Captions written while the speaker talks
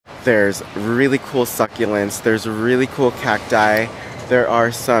There's really cool succulents. There's really cool cacti. There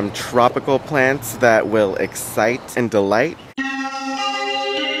are some tropical plants that will excite and delight.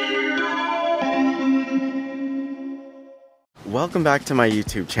 Welcome back to my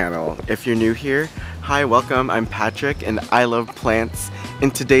YouTube channel. If you're new here, hi, welcome. I'm Patrick and I love plants.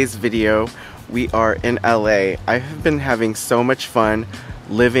 In today's video, we are in LA. I have been having so much fun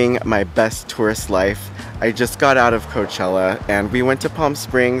living my best tourist life. I just got out of Coachella and we went to Palm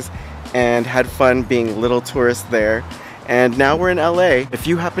Springs and had fun being little tourists there. And now we're in LA. If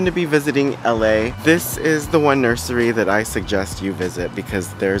you happen to be visiting LA, this is the one nursery that I suggest you visit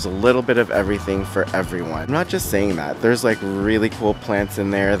because there's a little bit of everything for everyone. I'm not just saying that. There's like really cool plants in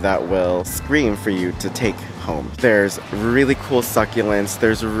there that will scream for you to take home. There's really cool succulents.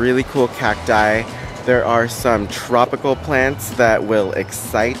 There's really cool cacti. There are some tropical plants that will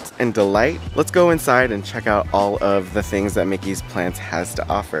excite and delight. Let's go inside and check out all of the things that Mickey's Plants has to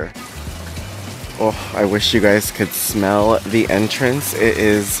offer. Oh, I wish you guys could smell the entrance. It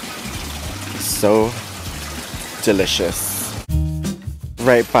is so delicious.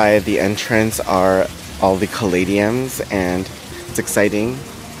 Right by the entrance are all the caladiums and it's exciting.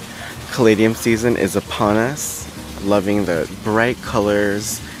 Caladium season is upon us. Loving the bright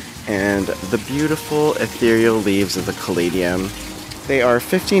colors and the beautiful ethereal leaves of the caladium. They are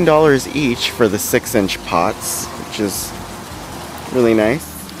 $15 each for the 6-inch pots, which is really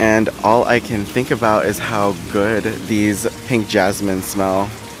nice. And all I can think about is how good these pink jasmine smell.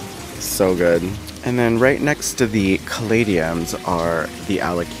 So good. And then right next to the caladiums are the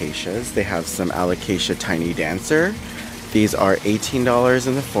alocasias. They have some alocasia tiny dancer. These are $18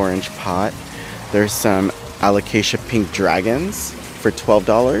 in the 4-inch pot. There's some alocasia pink dragons for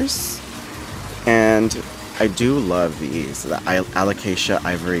 $12. And I do love these, the alocasia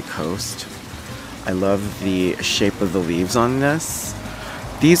ivory coast. I love the shape of the leaves on this.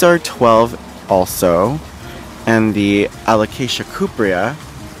 These are $12 also, and the alocasia cuprea,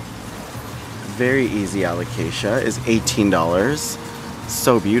 very easy alocasia, is $18.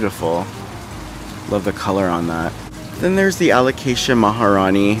 So beautiful. Love the color on that. Then there's the alocasia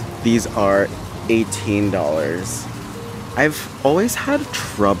maharani. These are $18. I've always had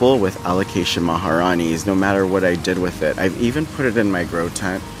trouble with alocasia maharanis, no matter what I did with it. I've even put it in my grow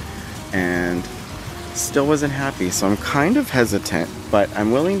tent, and still wasn't happy, so I'm kind of hesitant, but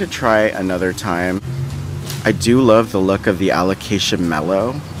I'm willing to try another time. I do love the look of the alocasia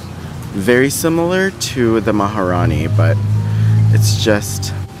mellow. Very similar to the maharani, but it's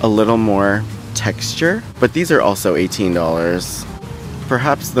just a little more texture. But these are also $18.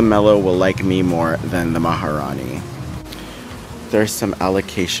 Perhaps the mellow will like me more than the maharani. There's some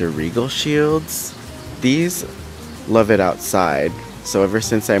alocasia regal shields. These love it outside. So ever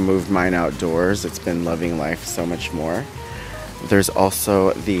since I moved mine outdoors, it's been loving life so much more. There's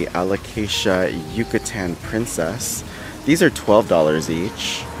also the alocasia Yucatan princess. These are $12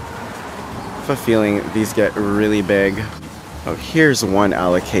 each. I have a feeling these get really big. Oh, here's one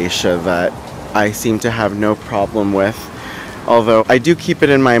alocasia that I seem to have no problem with. Although I do keep it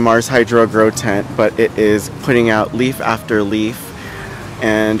in my Mars Hydro grow tent, but it is putting out leaf after leaf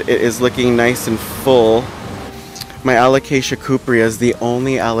and it is looking nice and full. My alocasia cuprea is the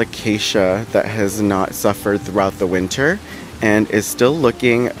only alocasia that has not suffered throughout the winter and is still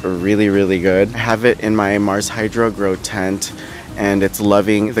looking really, really good. I have it in my Mars Hydro grow tent and it's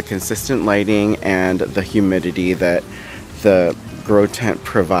loving the consistent lighting and the humidity that the grow tent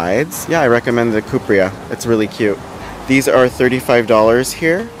provides. Yeah, I recommend the cuprea. It's really cute. These are $35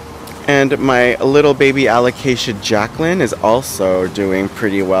 here. And my little baby alocasia Jacqueline is also doing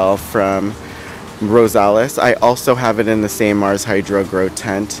pretty well from Rosales. I also have it in the same Mars Hydro grow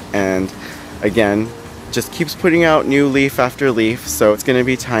tent, and again, just keeps putting out new leaf after leaf, so it's going to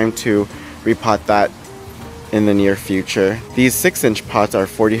be time to repot that in the near future. These 6-inch pots are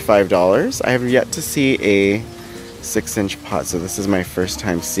 $45. I have yet to see a 6-inch pot, so this is my first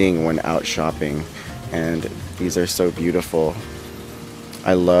time seeing one out shopping, and these are so beautiful.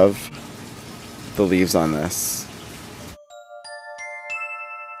 I love the leaves on this.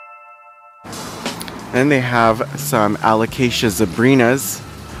 And they have some alocasia zebrinas,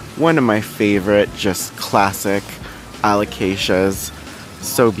 one of my favorite, just classic alocasias.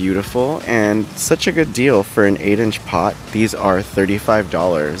 So beautiful and such a good deal for an 8-inch pot. These are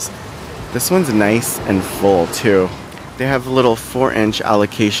 $35. This one's nice and full too. They have little 4-inch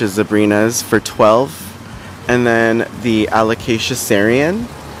alocasia zebrinas for $12. And then the alocasia Syrian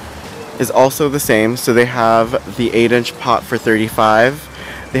is also the same. So they have the 8-inch pot for $35.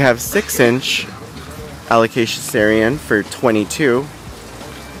 They have 6-inch alocasia Syrian for $22,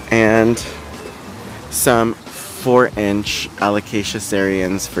 and some 4-inch Alocasia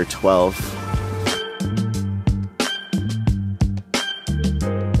Syrians for $12.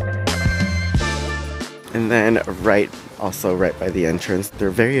 And then also right by the entrance, they're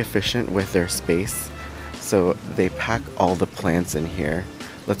very efficient with their space. So they pack all the plants in here.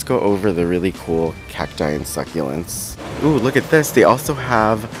 Let's go over the really cool cacti and succulents. Ooh, look at this. They also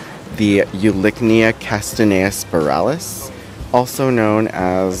have the Eulychnia castanea spiralis, also known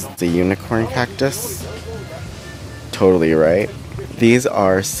as the unicorn cactus. Totally right. These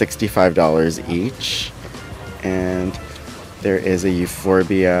are $65 each. And there is a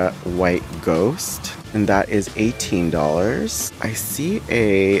Euphorbia white ghost, and that is $18. I see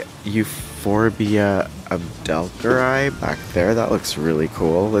a Euphorbia abdelkeri back there. That looks really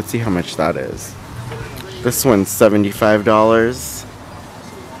cool. Let's see how much that is. This one's $75.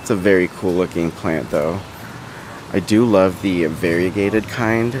 It's a very cool looking plant though. I do love the variegated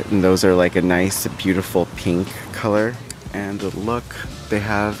kind, and those are like a nice, beautiful pink color. And look, they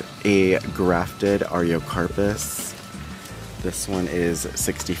have a grafted Ariocarpus. This one is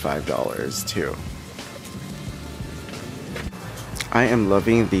 $65 too. I am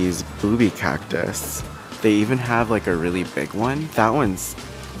loving these booby cactus. They even have like a really big one. That one's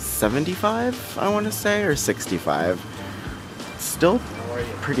 $75, I want to say, or $65. Still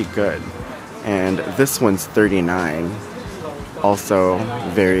pretty good. And this one's $39. Also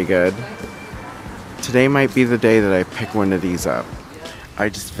very good. Today might be the day that I pick one of these up. I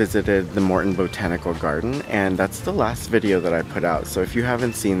just visited the Morton Botanical Garden, and that's the last video that I put out. So if you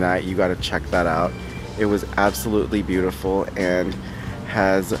haven't seen that, you gotta check that out. It was absolutely beautiful and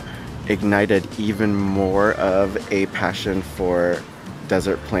has ignited even more of a passion for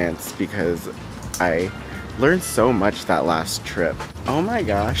desert plants because I learned so much that last trip. Oh my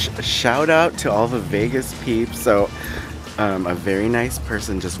gosh, shout out to all the Vegas peeps. So a very nice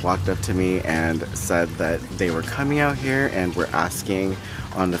person just walked up to me and said that they were coming out here and were asking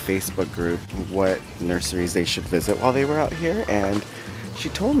on the Facebook group what nurseries they should visit while they were out here, and she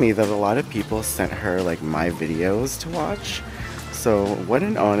told me that a lot of people sent her like my videos to watch. So what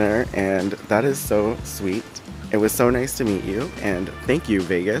an honor, and that is so sweet. It was so nice to meet you, and thank you,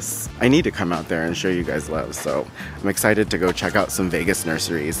 Vegas. I need to come out there and show you guys love, so I'm excited to go check out some Vegas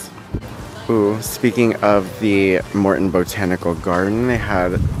nurseries. Ooh, speaking of the Morton Botanical Garden, they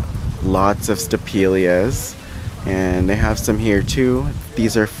had lots of stapelias, and they have some here too.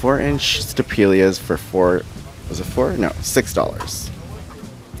 These are 4-inch stapelias for $6.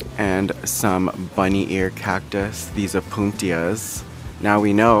 And some bunny ear cactus, these opuntias. Now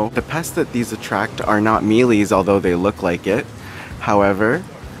we know the pests that these attract are not mealies, although they look like it. However,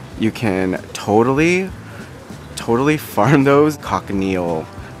 you can totally farm those cochineal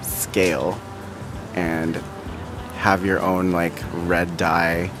scale and have your own like red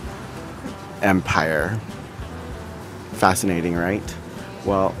dye empire. Fascinating, right?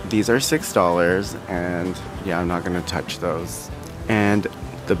 Well, these are $6, and yeah, I'm not gonna touch those. And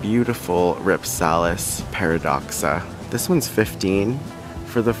the beautiful Ripsalis paradoxa. This one's $15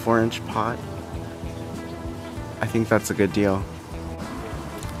 for the 4-inch pot. I think that's a good deal.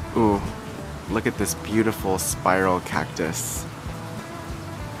 Ooh, look at this beautiful spiral cactus.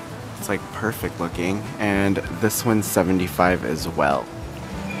 It's like perfect looking, and this one's $75 as well.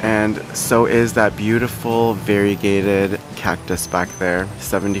 And so is that beautiful variegated cactus back there,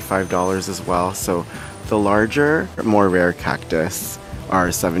 $75 as well. So the larger, more rare cactus are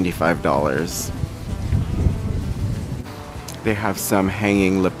 $75. They have some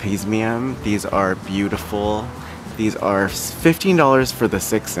hanging lepismium. These are beautiful. These are $15 for the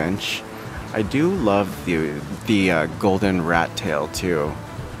 6-inch. I do love the golden rat tail too.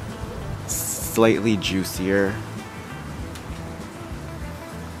 Slightly juicier.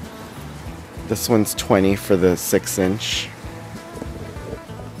 This one's $20 for the 6-inch.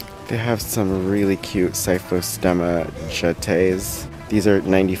 They have some really cute Cyphostemma jetés. These are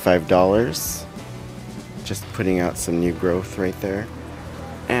 $95. Just putting out some new growth right there.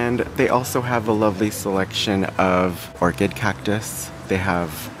 And they also have a lovely selection of orchid cactus. They have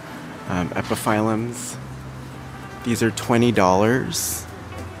epiphyllums. These are $20.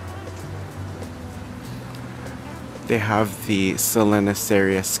 They have the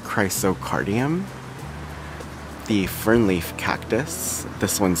Solenocerius chrysocardium, the fernleaf cactus.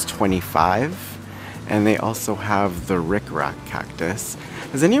 This one's $25. And they also have the rickrack cactus.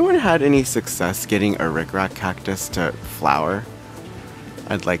 Has anyone had any success getting a rickrack cactus to flower?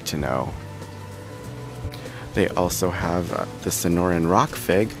 I'd like to know. They also have the Sonoran rock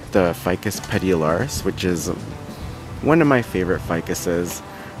fig, the Ficus pedularis, which is one of my favorite ficuses.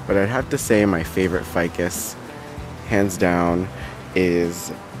 But I'd have to say my favorite ficus, hands down,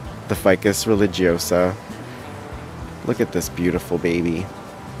 is the Ficus religiosa. Look at this beautiful baby.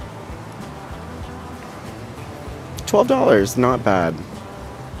 $12, not bad.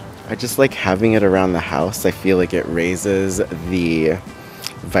 I just like having it around the house. I feel like it raises the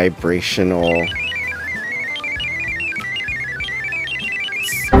vibrations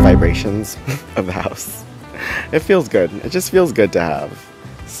of the house. It feels good. It just feels good to have.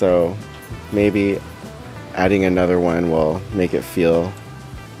 So maybe adding another one will make it feel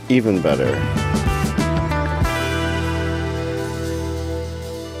even better.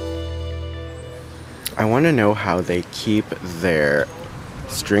 I want to know how they keep their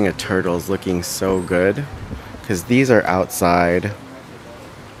string of turtles looking so good, because these are outside.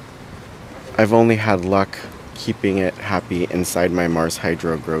 I've only had luck keeping it happy inside my Mars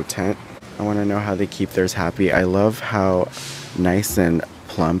Hydro grow tent. I want to know how they keep theirs happy. I love how nice and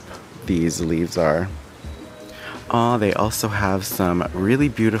plump these leaves are. Oh, they also have some really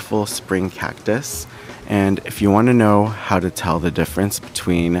beautiful spring cactus. And if you want to know how to tell the difference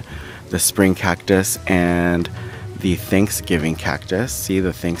between the spring cactus and the Thanksgiving cactus, see,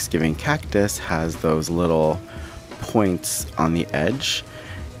 the Thanksgiving cactus has those little points on the edge,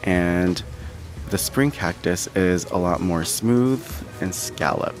 and the spring cactus is a lot more smooth and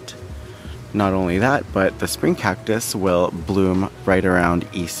scalloped. Not only that, but the spring cactus will bloom right around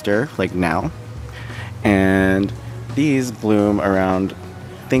Easter, like now, and these bloom around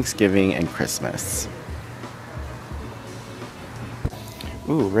Thanksgiving and Christmas.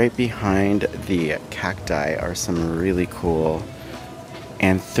 Ooh, right behind the cacti are some really cool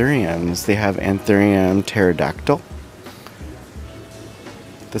anthuriums. They have Anthurium pterodactyl.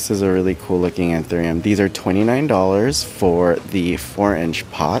 This is a really cool looking anthurium. These are $29 for the 4-inch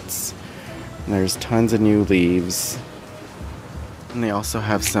pots. And there's tons of new leaves. And they also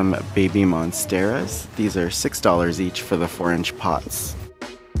have some baby monsteras. These are $6 each for the 4-inch pots.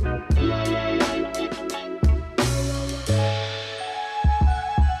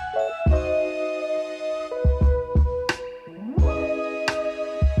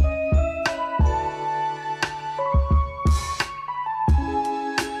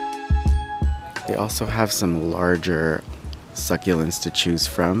 They also have some larger succulents to choose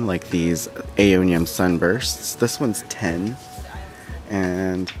from, like these Aeonium sunbursts. This one's 10,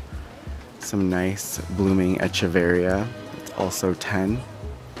 and some nice blooming Echeveria. It's also 10.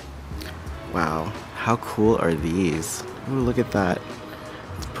 Wow, how cool are these? Ooh, look at that.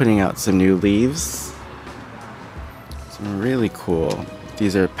 It's putting out some new leaves. Some really cool.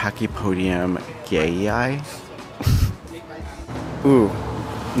 These are Pachypodium gayi. Ooh.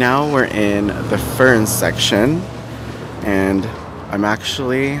 Now we're in the ferns section, and I'm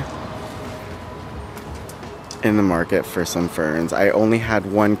actually in the market for some ferns. I only had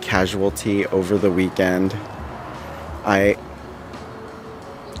one casualty over the weekend. I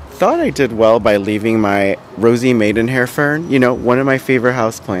thought I did well by leaving my rosy maidenhair fern, you know, one of my favorite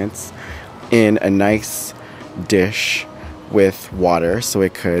houseplants, in a nice dish with water so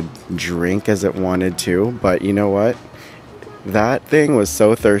it could drink as it wanted to. But you know what? That thing was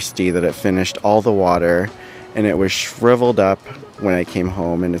so thirsty that it finished all the water, and it was shriveled up when I came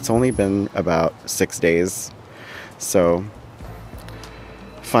home, and it's only been about 6 days. So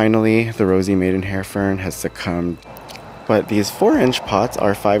finally the rosy maidenhair fern has succumbed. But these 4-inch pots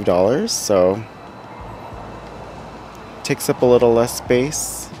are $5, so takes up a little less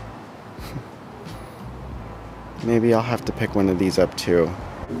space. Maybe I'll have to pick one of these up too.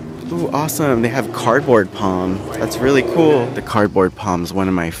 Ooh, awesome. They have cardboard palm. That's really cool. The cardboard palm is one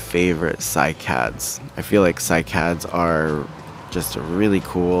of my favorite cycads. I feel like cycads are just really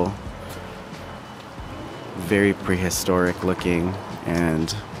cool, very prehistoric looking,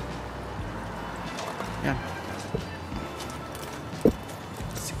 and yeah.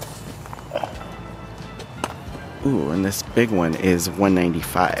 Ooh, and this big one is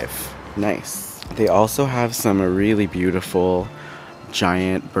 $1.95. Nice. They also have some really beautiful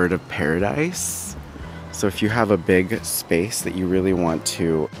giant bird of paradise. So if you have a big space that you really want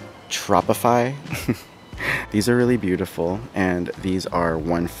to tropify, these are really beautiful, and these are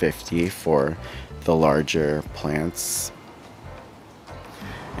 $1.50 for the larger plants.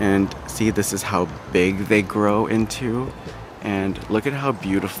 And see, this is how big they grow into, and look at how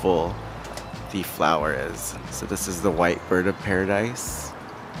beautiful the flower is. So this is the white bird of paradise.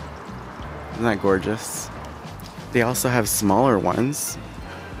 Isn't that gorgeous? They also have smaller ones.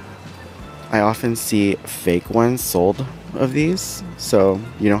 I often see fake ones sold of these, so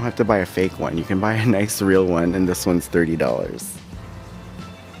you don't have to buy a fake one. You can buy a nice real one, and this one's $30.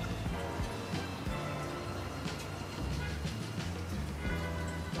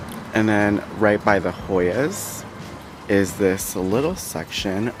 And then right by the Hoyas is this little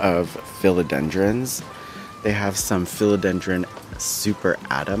section of philodendrons. They have some Philodendron Super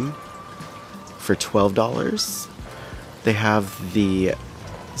Atom for $12. They have the,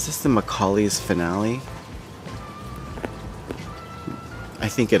 is this the Macaulay's Finale? I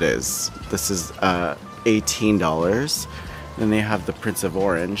think it is. This is $18. Then they have the Prince of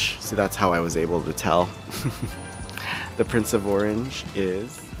Orange. See, that's how I was able to tell. The Prince of Orange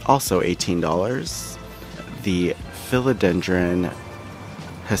is also $18. The Philodendron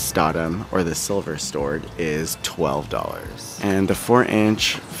Histatum, or the Silver Stored, is $12. And the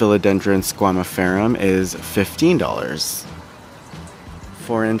 4-inch Philodendron Squamiferum is $15.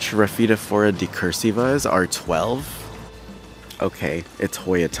 4-inch Rhaphidophora decursivas are $12. Okay, it's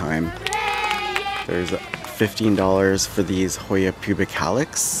Hoya time. There's $15 for these Hoya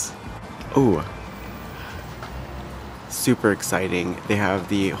pubicalyx. Ooh, super exciting. They have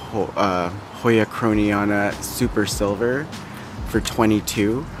the Hoya croniana Super Silver for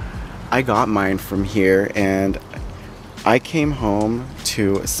 $22. I got mine from here and I came home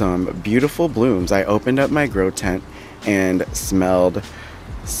to some beautiful blooms. I opened up my grow tent and smelled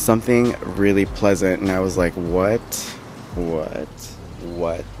something really pleasant and I was like, what?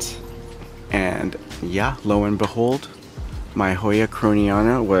 And yeah, lo and behold, my Hoya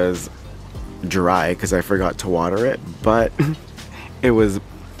croniana was dry because I forgot to water it, but it was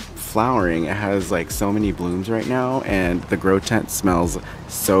flowering. It has like so many blooms right now and the grow tent smells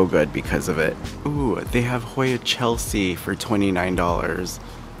so good because of it. Ooh, they have Hoya Chelsea for $29.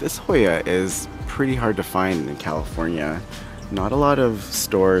 This Hoya is pretty hard to find in California. Not a lot of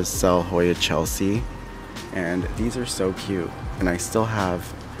stores sell Hoya Chelsea, and these are so cute. And I still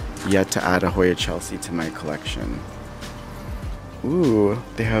have yet to add a Hoya Chelsea to my collection. Ooh,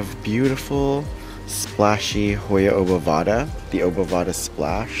 they have beautiful splashy Hoya obovata, the obovata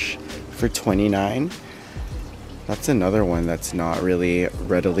splash, for $29. That's another one that's not really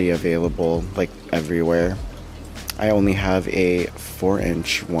readily available like everywhere. I only have a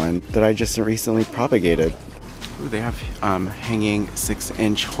 4-inch one that I just recently propagated. Ooh, they have hanging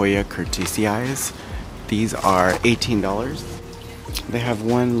 6-inch Hoya curtisias. These are $18. They have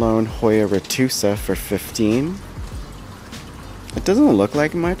one lone Hoya retusa for $15. It doesn't look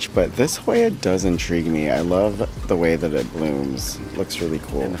like much, but this Hoya does intrigue me. I love the way that it blooms. It looks really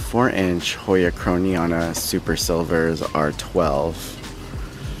cool. And the 4-inch Hoya croniana Super Silvers are $12.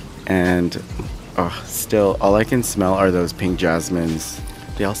 And still, all I can smell are those pink jasmines.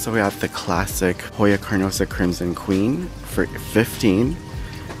 They also have the classic Hoya carnosa Crimson Queen for $15.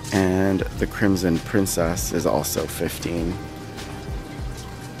 And the Crimson Princess is also $15.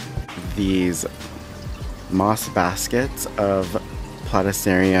 These moss baskets of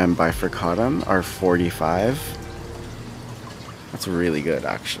Platycerium bifurcatum are $45. That's really good,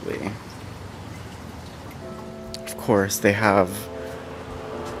 actually. Of course, they have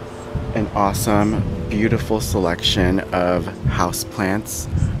an awesome, beautiful selection of houseplants.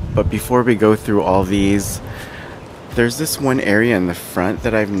 But before we go through all these, there's this one area in the front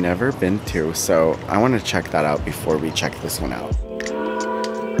that I've never been to, so I want to check that out before we check this one out.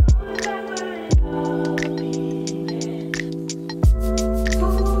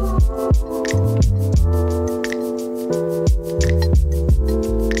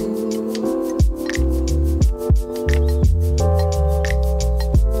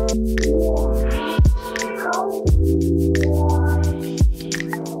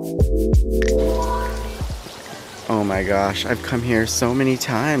 Oh my gosh, I've come here so many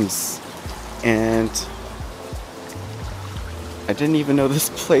times and I didn't even know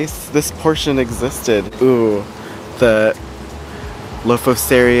this portion existed. Ooh, the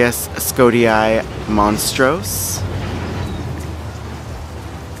Lophocerius Scotii monstros.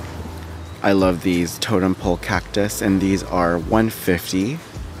 I love these totem pole cactus and these are $150.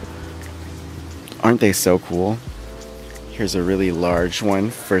 Aren't they so cool? Here's a really large one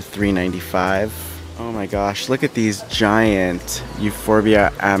for $3.95. Oh my gosh, look at these giant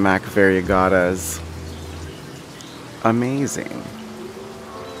Euphorbia amac variegatas. Amazing.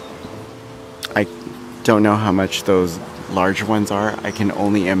 I don't know how much those large ones are. I can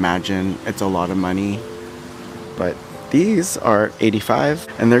only imagine it's a lot of money. But these are $85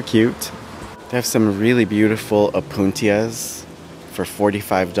 and they're cute. They have some really beautiful opuntias for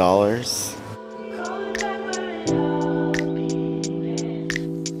 $45.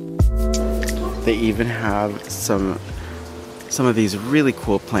 They even have some of these really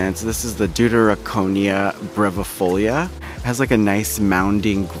cool plants. This is the Deuteraconia brevifolia. It has like a nice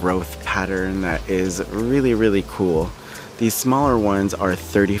mounding growth pattern that is really, really cool. These smaller ones are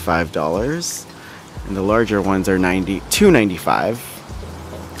 $35 and the larger ones are $2.95.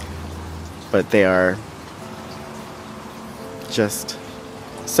 But they are just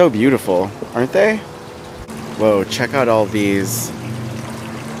so beautiful, aren't they? Whoa, check out all these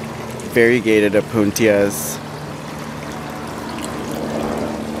variegated opuntias.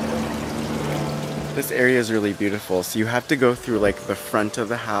 This area is really beautiful, so you have to go through like the front of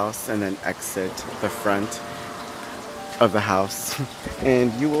the house and then exit the front of the house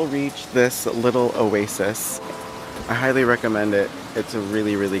and you will reach this little oasis. I highly recommend it. It's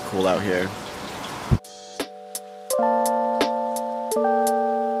really, really cool out here.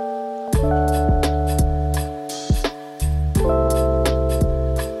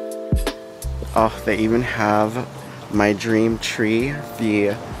 Oh, they even have my dream tree,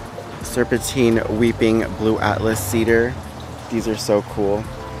 the Serpentine Weeping Blue Atlas Cedar. These are so cool.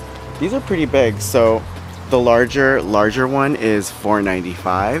 These are pretty big. So the larger one is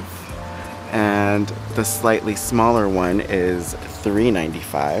 $4.95 and the slightly smaller one is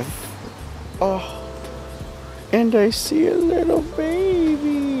 $3.95. Oh, and I see a little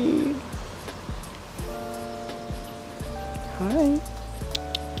baby. Hi.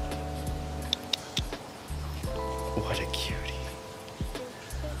 What a cutie.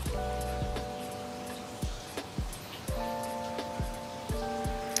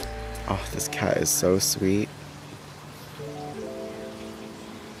 Oh, this cat is so sweet.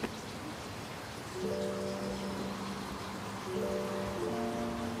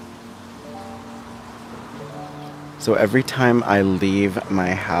 So every time I leave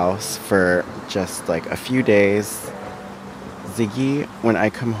my house for just like a few days, Ziggy, when I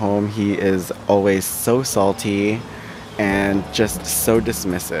come home, he is always so salty and just so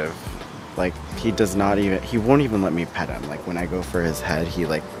dismissive. Like he won't even let me pet him. Like when I go for his head, he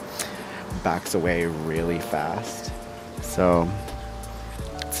like backs away really fast. So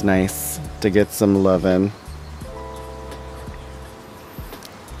it's nice to get some lovin'.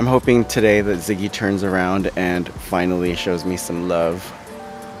 I'm hoping today that Ziggy turns around and finally shows me some love.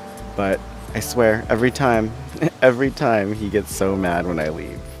 But I swear, every time he gets so mad when I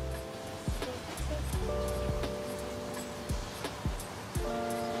leave.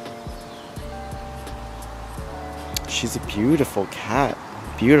 She's a beautiful cat.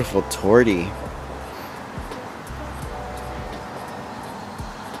 Beautiful tortie.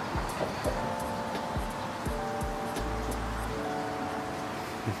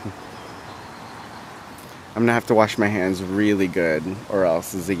 I'm gonna have to wash my hands really good, or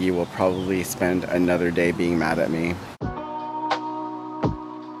else Ziggy will probably spend another day being mad at me.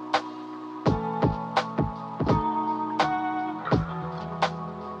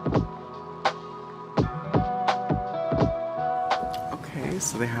 Okay,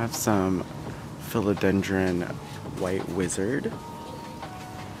 so they have some Philodendron White Wizard.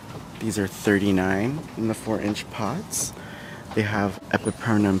 These are $39 in the 4-inch pots. They have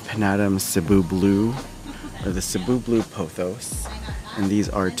Epipernum pinnatum Cebu Blue, or the Cebu Blue Pothos, and these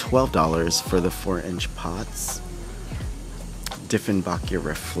are $12 for the 4-inch pots. Dieffenbachia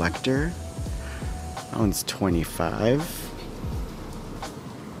Reflector, that one's $25.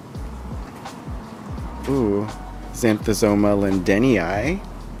 Ooh, Xanthosoma lindenii.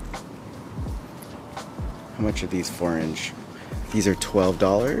 How much are these 4-inch? These are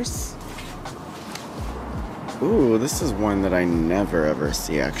 $12. Ooh, this is one that I never ever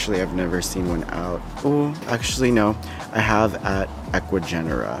see. Actually, I've never seen one out. Ooh, actually no, I have at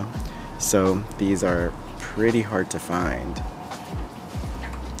Equigenera. So these are pretty hard to find.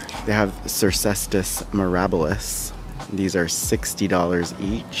 They have Cercestus mirabilis. These are $60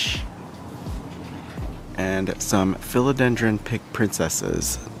 each. And some Philodendron Pink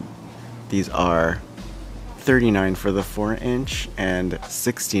Princesses. These are $39 for the 4-inch and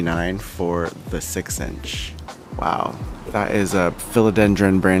 $69 for the 6-inch. Wow, that is a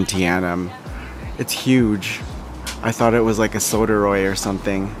Philodendron brantianum. It's huge. I thought it was like a Soderoy or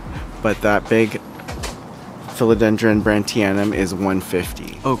something, but that big Philodendron brantianum is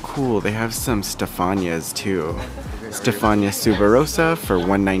 $150. Oh cool, they have some Stephanias too. Stephania suberosa for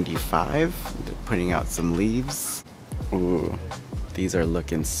 $195. They're putting out some leaves. Ooh, these are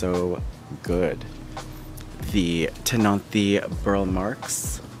looking so good. The Tenanthe Burl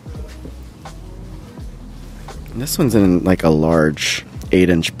Marks. And this one's in like a large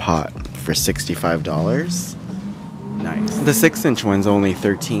 8-inch pot for $65. Nice. The 6-inch one's only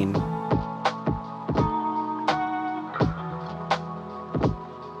 $13.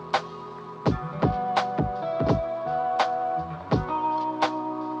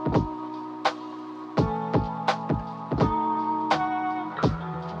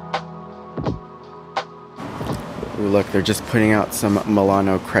 Ooh, look, they're just putting out some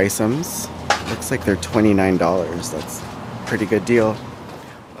Milano Chrysums. Looks like they're $29. That's a pretty good deal.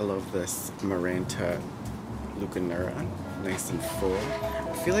 I love this Maranta Lucanura. Nice and full.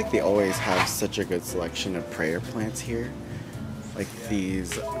 feel like they always have such a good selection of prayer plants here. Like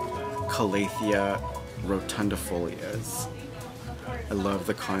these Calathea rotundifolias. I love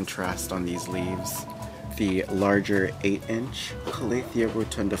the contrast on these leaves. The larger 8-inch Calathea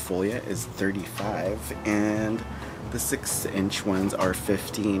rotundifolia is $35, and the 6-inch ones are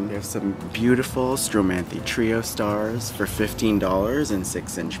 $15. There's some beautiful Stromanthe trio stars for $15 in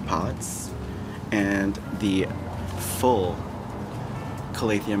 6-inch pots, and the full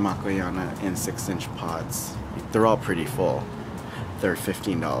Calathea makoyana in 6-inch pots. They're all pretty full. They're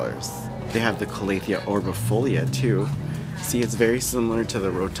 $15. They have the Calathea orbifolia too. See, it's very similar to the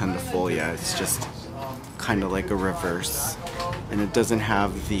rotundifolia. It's just kind of like a reverse, and it doesn't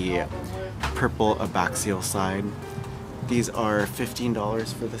have the purple abaxial side. These are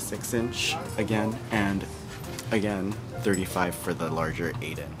 $15 for the 6-inch again, and again $35 for the larger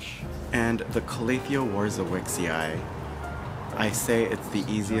 8-inch. And the Calathea warzawixii, I say it's the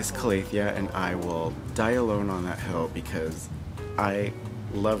easiest Calathea, and I will die alone on that hill because I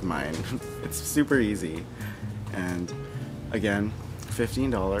love mine. It's super easy, and again,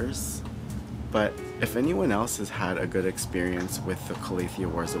 $15. But if anyone else has had a good experience with the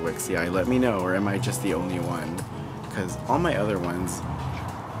Calathea warzawixii, let me know, or am I just the only one? Because all my other ones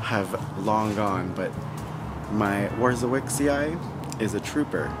have long gone, but my warzawixii is a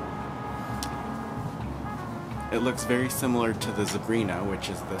trooper. It looks very similar to the Zabrina, which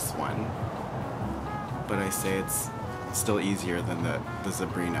is this one, but I say it's still easier than the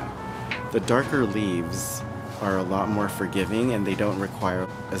Zabrina. The darker leaves are a lot more forgiving, and they don't require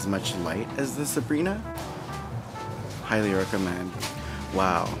as much light as the Zabrina. Highly recommend.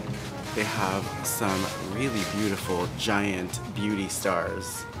 Wow, they have some really beautiful giant beauty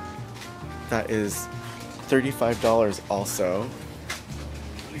stars. That is $35 also.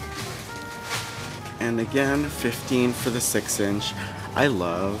 And again, $15 for the 6-inch. I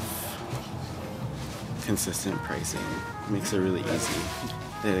love consistent pricing. It makes it really easy.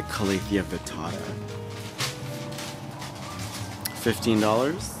 The Calathea vittata,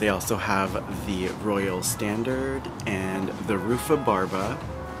 $15. They also have the Royal Standard and the Rufa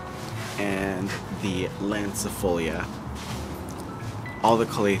and the Lancifolia. All the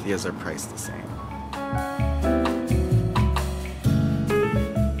Calatheas are priced the same.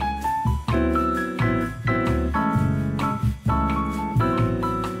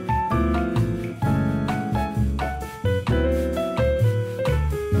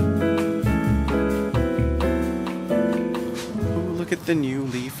 Look at the new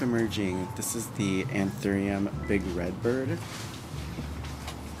leaf emerging. This is the Anthurium Big Redbird.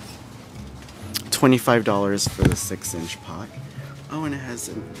 $25 for the 6-inch pot. Oh, and it has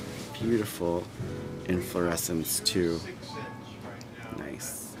a beautiful inflorescence too.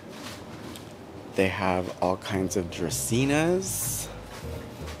 Nice. They have all kinds of Dracaenas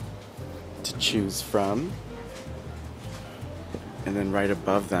to choose from. And then right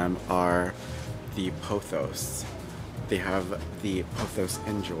above them are the Pothos. They have the Pothos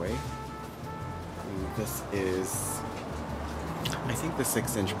Enjoy. And this is, I think the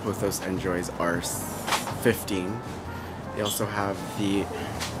 6-inch Pothos Enjoys are $15. They also have the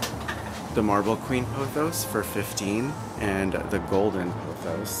Marble Queen Pothos for $15, and the Golden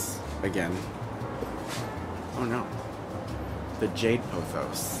Pothos, again. Oh no. The Jade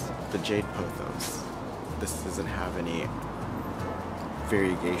Pothos. The Jade Pothos. This doesn't have any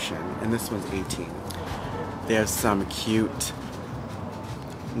variegation, and this one's $18. They have some cute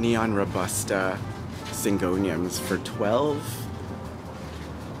Neon Robusta Syngoniums for $12.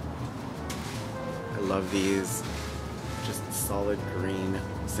 I love these. Just solid green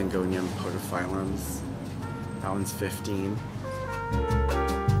Syngonium podophyllums. That one's $15.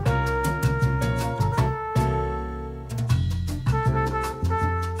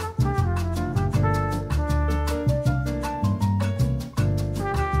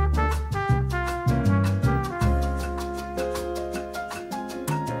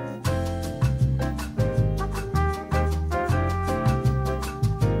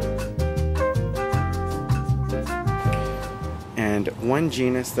 And one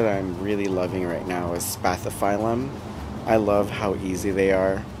genus that I'm really loving right now is Spathiphyllum. I love how easy they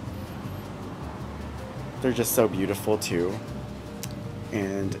are. They're just so beautiful too.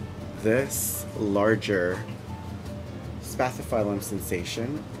 And this larger Spathiphyllum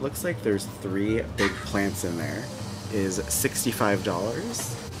Sensation, looks like there's 3 big plants in there, is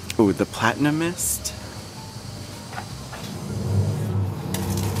 $65. Ooh, the Platinum Mist.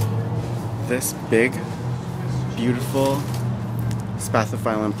 This big, beautiful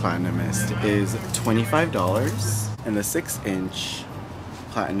Spathiphyllum Platinum Mist is $25, and the 6-inch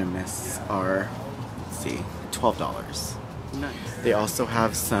Platinum Mists are, let's see, $12. Nice. They also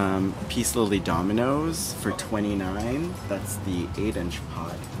have some Peace Lily dominoes for $29. That's the 8-inch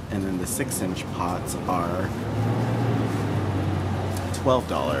pot. And then the 6-inch pots are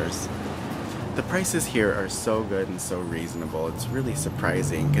 $12. The prices here are so good and so reasonable. It's really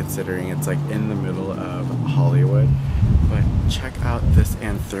surprising considering it's like in the middle of Hollywood. But check out this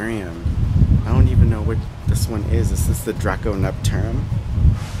anthurium. I don't even know what this one is. Is this the Draco Nupterum?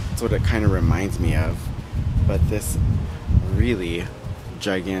 That's what it kind of reminds me of. But this really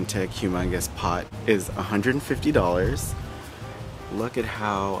gigantic, humongous pot is $150. Look at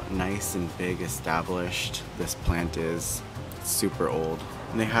how nice and big established this plant is. It's super old.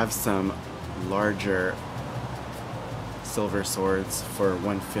 And they have some larger silver swords for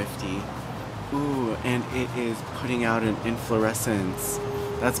 $150. Ooh, and it is putting out an inflorescence.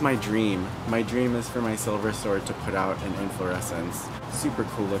 That's my dream. My dream is for my silver sword to put out an inflorescence. Super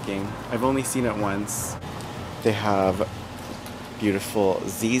cool looking. I've only seen it once. They have beautiful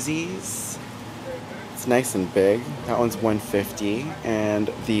ZZs. It's nice and big. That one's $150. And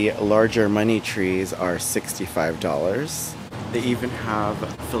the larger money trees are $65. They even have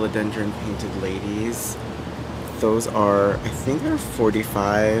philodendron painted ladies. Those are, I think they're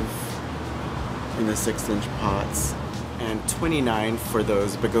 $45 in the 6-inch pots. And $29 for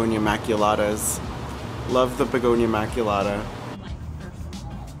those begonia maculatas. Love the begonia maculata.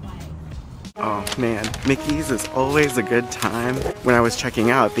 Oh man, Mickey's is always a good time. When I was checking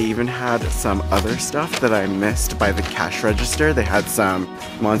out, they even had some other stuff that I missed by the cash register. They had some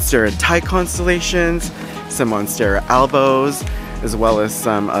Monstera Thai constellations, some Monstera albos, as well as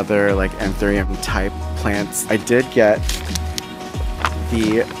some other like anthurium type plants. I did get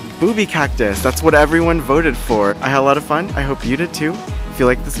the booby cactus. That's what everyone voted for. I had a lot of fun. I hope you did too. If you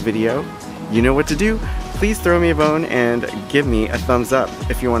like this video, you know what to do. Please throw me a bone and give me a thumbs up.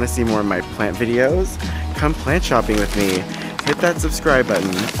 If you want to see more of my plant videos, come plant shopping with me. Hit that subscribe button.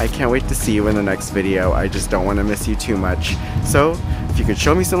 I can't wait to see you in the next video. I just don't want to miss you too much. So if you could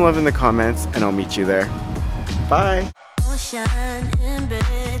show me some love in the comments and I'll meet you there. Bye. Ocean in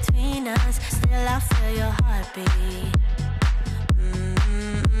between us, still I feel your heartbeat.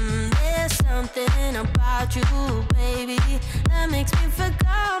 There's something about you, baby, that makes me feel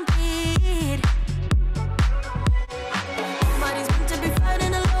complete. Nobody's meant to be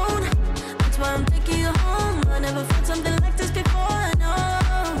fighting alone. That's why I'm taking you home. I never felt something like this before, no.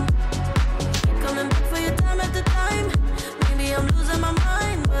 Keep coming back for your time at the time. Maybe I'm losing my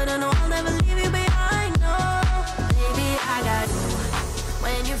mind, but I know I'll never leave you behind, no. Baby, I got you.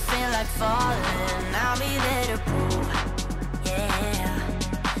 When you feel like falling, I'll be there to prove, yeah,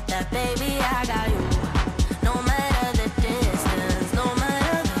 that baby, I got you. No matter the distance, no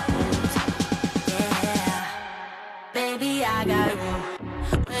matter the route, yeah, baby, I got you.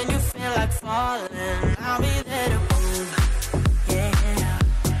 When you feel like falling, I'll be there to prove, yeah,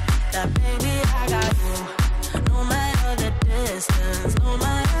 that baby, I got you. No matter the distance, no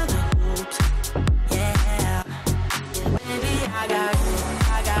matter the route, yeah, baby, I got you.